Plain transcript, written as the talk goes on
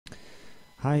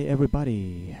Hi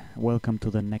everybody, welcome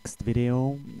to the next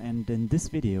video, and in this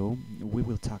video we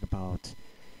will talk about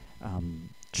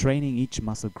training each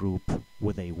muscle group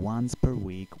with a once per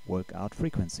week workout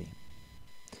frequency.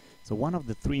 So one of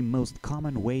the three most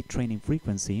common weight training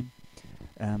frequency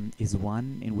is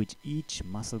one in which each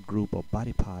muscle group or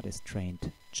body part is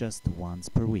trained just once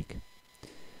per week.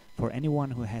 For anyone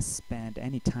who has spent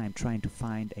any time trying to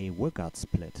find a workout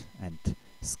split and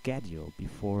schedule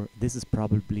before, this is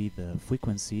probably the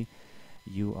frequency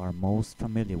you are most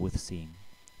familiar with seeing.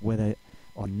 Whether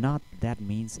or not that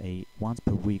means a once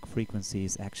per week frequency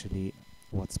is actually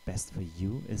what's best for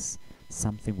you is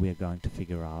something we are going to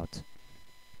figure out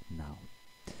now.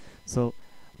 So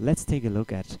let's take a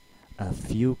look at a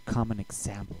few common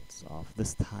examples of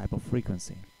this type of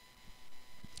frequency.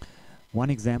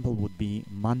 One example would be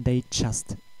Monday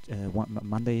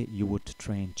you would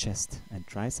train chest and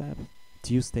tricep.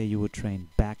 Tuesday you would train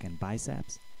back and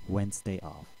biceps. Wednesday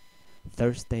off.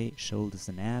 Thursday shoulders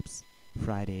and abs.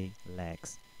 Friday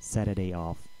legs. Saturday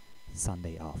off.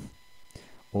 Sunday off.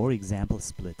 Or example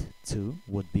split 2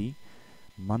 would be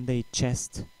Monday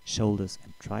chest, shoulders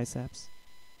and triceps.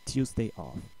 Tuesday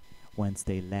off.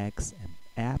 Wednesday legs and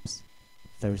abs.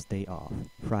 Thursday off.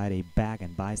 Friday back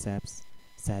and biceps.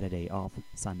 Saturday off.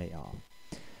 Sunday off.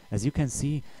 As you can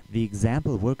see, the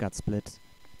example workout split,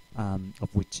 of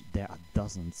which there are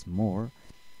dozens more,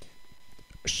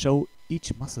 show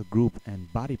each muscle group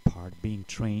and body part being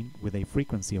trained with a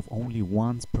frequency of only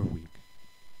once per week.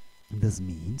 This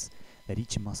means that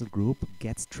each muscle group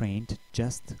gets trained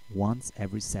just once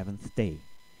every 7th day,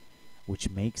 which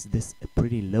makes this a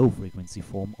pretty low frequency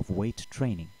form of weight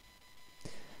training.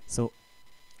 So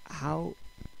how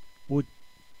would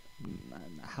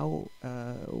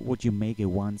you make a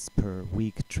once per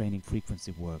week training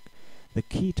frequency work? The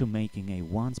key to making a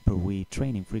once per week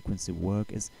training frequency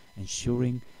work is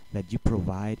ensuring that you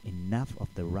provide enough of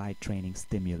the right training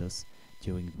stimulus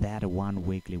during that one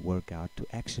weekly workout to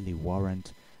actually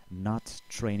warrant not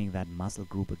training that muscle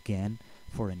group again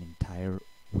for an entire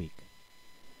week.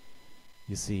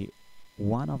 You see,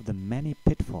 one of the many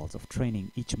pitfalls of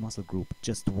training each muscle group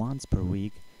just once per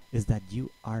week is that you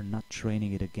are not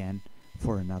training it again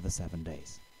for another 7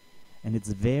 days. And it's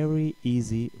very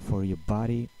easy for your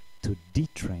body to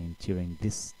detrain during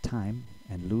this time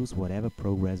and lose whatever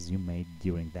progress you made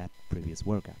during that previous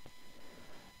workout.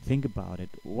 Think about it.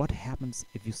 What happens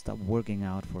if you stop working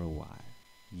out for a while?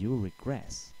 You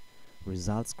regress.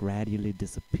 Results gradually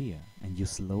disappear and you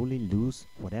slowly lose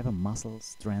whatever muscle,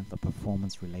 strength or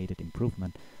performance related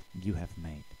improvement you have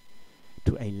made.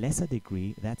 To a lesser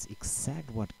degree, that's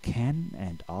exactly what can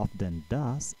and often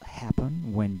does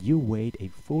happen when you wait a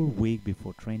full week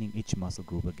before training each muscle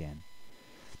group again.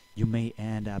 You may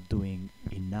end up doing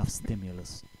enough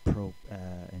stimulus,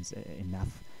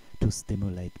 enough to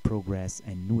stimulate progress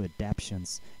and new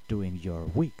adaptations during your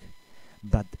week.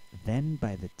 But then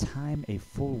by the time a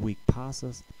full week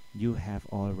passes, you have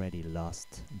already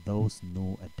lost those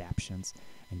new adaptations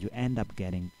and you end up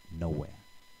getting nowhere.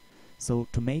 So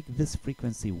to make this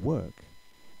frequency work,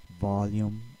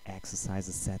 volume,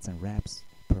 exercises, sets and reps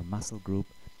per muscle group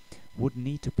would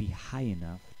need to be high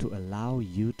enough to allow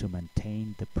you to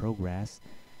maintain the progress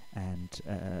and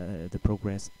the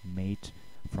progress made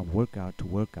from workout to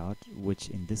workout, which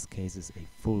in this case is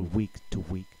a full week to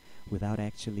week, without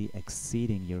actually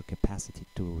exceeding your capacity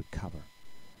to recover.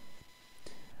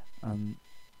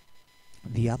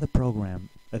 The other problem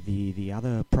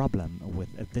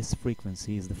with this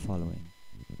frequency is the following.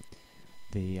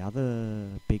 The other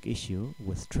big issue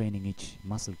with training each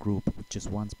muscle group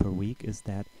just once per week is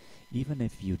that even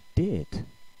if you did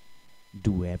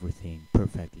do everything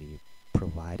perfectly,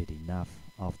 provided enough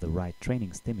of the right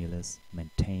training stimulus,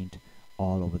 maintained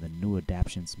all over the new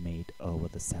adaptations made over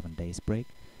the 7 days break,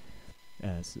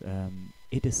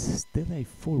 it is still a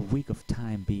full week of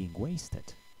time being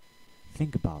wasted.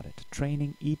 Think about it.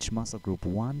 Training each muscle group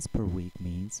once per week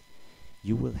means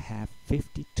you will have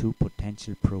 52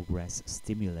 potential progress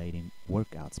stimulating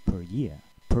workouts per year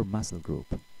per muscle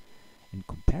group. In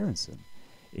comparison,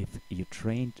 if you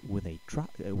trained with a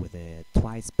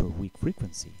twice per week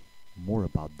frequency, more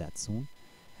about that soon,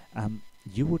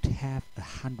 you would have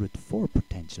 104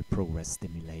 potential progress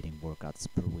stimulating workouts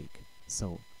per week.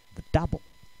 So the double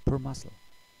per muscle.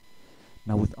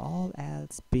 Now, with all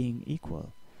else being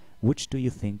equal, which do you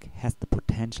think has the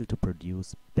potential to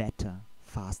produce better,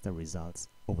 faster results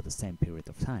over the same period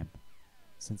of time?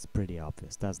 Seems pretty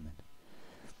obvious, doesn't it?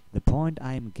 The point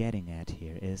I'm getting at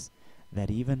here is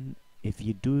that even if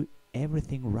you do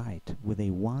everything right with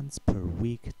a once per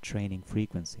week training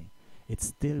frequency, it's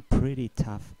still pretty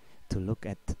tough to look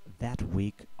at that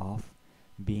week off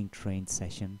being trained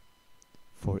session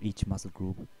for each muscle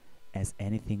group as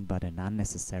anything but an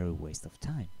unnecessary waste of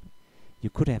time. You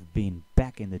could have been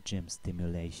back in the gym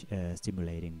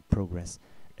stimulating progress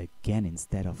again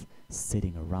instead of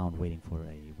sitting around waiting for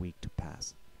a week to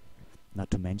pass.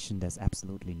 Not to mention there's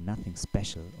absolutely nothing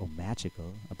special or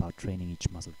magical about training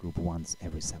each muscle group once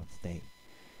every 7th day.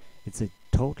 It's a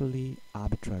totally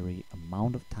arbitrary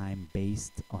amount of time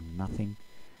based on nothing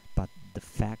but the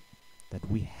fact that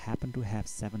we happen to have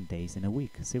 7 days in a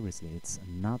week. Seriously, it's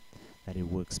not that it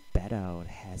works better or it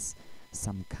has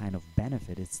some kind of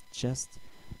benefit. It's just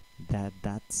that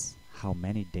that's how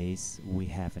many days we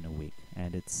have in a week,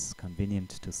 and it's convenient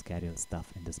to schedule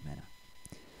stuff in this manner.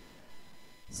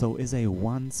 So is a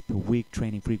once per week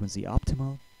training frequency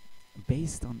optimal?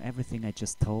 Based on everything I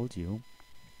just told you,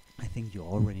 I think you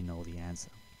already know the answer.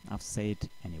 I will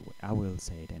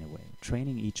say it anyway.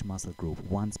 Training each muscle group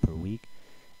once per week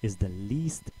is the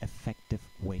least effective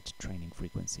weight training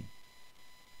frequency.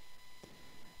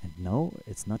 And no,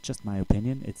 it's not just my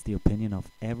opinion, it's the opinion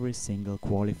of every single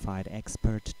qualified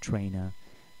expert trainer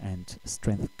and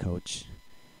strength coach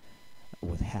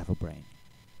with half a brain.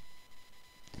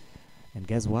 And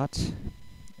guess what?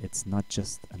 It's not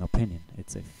just an opinion,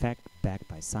 it's a fact backed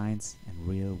by science and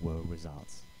real world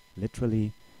results.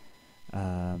 Literally,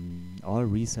 all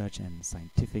research and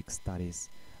scientific studies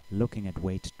looking at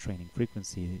weight training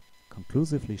frequency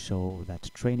conclusively show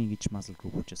that training each muscle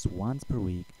group just once per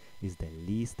week is the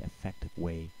least effective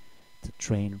way to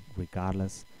train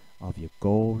regardless of your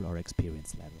goal or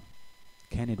experience level.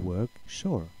 Can it work?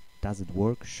 Sure. Does it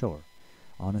work? Sure.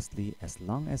 Honestly, as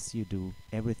long as you do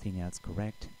everything else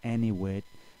correct, any weight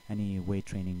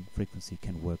training frequency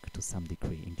can work to some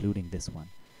degree, including this one.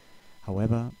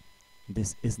 However,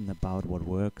 this isn't about what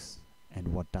works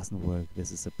and what doesn't work.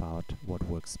 This is about what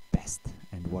works best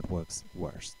and what works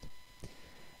worst.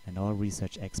 And all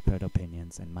research expert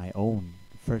opinions and my own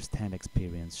first-hand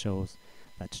experience shows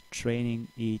that training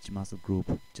each muscle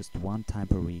group just one time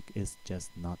per week is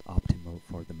just not optimal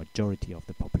for the majority of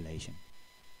the population.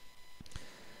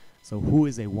 So who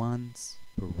is a once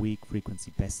per week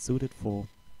frequency best suited for?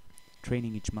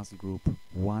 Training each muscle group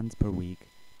once per week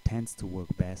tends to work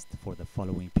best for the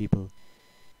following people.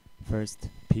 First,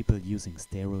 people using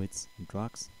steroids and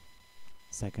drugs.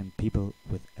 Second, people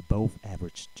with above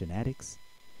average genetics.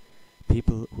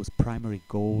 People whose primary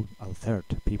goal at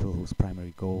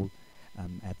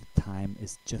the time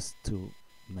is just to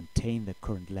maintain the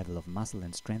current level of muscle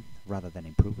and strength rather than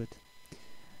improve it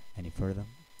any further.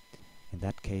 In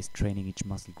that case, training each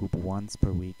muscle group once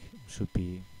per week should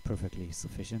be perfectly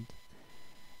sufficient.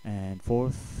 And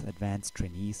fourth, advanced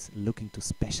trainees looking to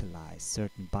specialize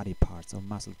certain body parts or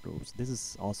muscle groups. This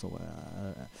is also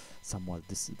someone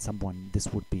this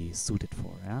would be suited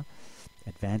for. Yeah?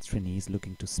 Advanced trainees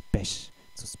looking to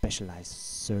specialize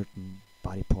certain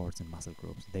body parts and muscle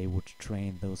groups. They would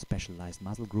train those specialized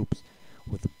muscle groups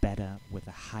with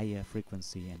a higher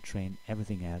frequency and train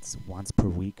everything else once per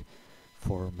week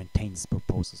for maintenance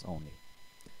purposes only.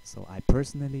 So I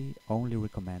personally only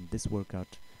recommend this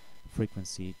workout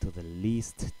frequency to the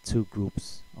least 2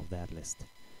 groups of that list.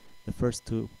 The first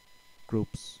 2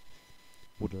 groups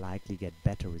would likely get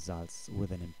better results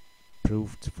with an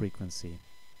improved frequency,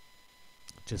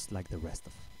 just like the rest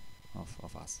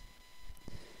of us.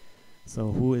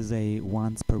 So who is a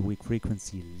once per week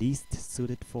frequency least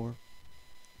suited for?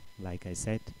 Like I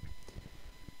said,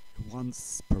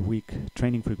 once per week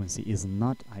training frequency is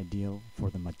not ideal for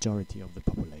the majority of the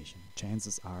population.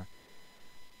 Chances are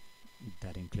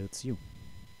that includes you.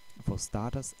 For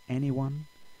starters, anyone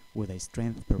with a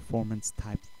strength performance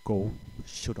type goal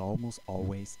should almost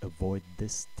always avoid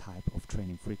this type of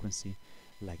training frequency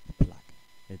like the plug.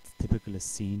 It's typically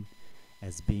seen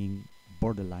as being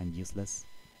borderline useless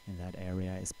in that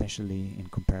area, especially in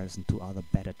comparison to other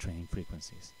better training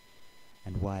frequencies.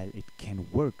 And while it can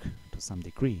work to some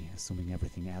degree, assuming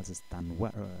everything else is done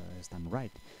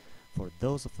right, for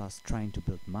those of us trying to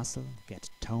build muscle, get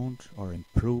toned, or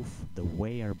improve the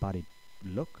way our body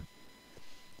look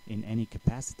in any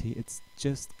capacity, it's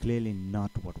just clearly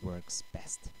not what works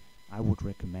best. I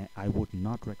would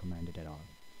not recommend it at all.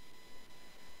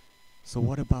 So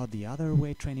what about the other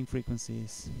weight training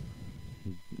frequencies?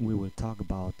 We will talk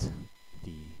about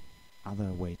the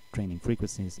other weight training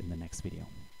frequencies in the next video.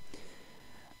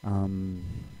 And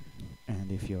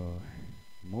if you're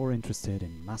more interested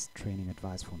in muscle training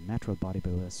advice for natural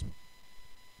bodybuilders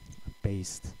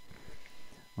based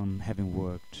on having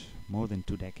worked more than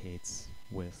 2 decades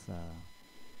with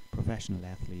professional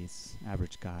athletes,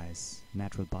 average guys,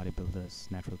 natural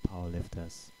bodybuilders, natural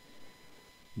powerlifters,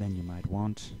 then you might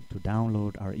want to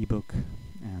download our ebook,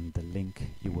 and the link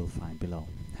you will find below.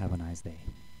 Have a nice day.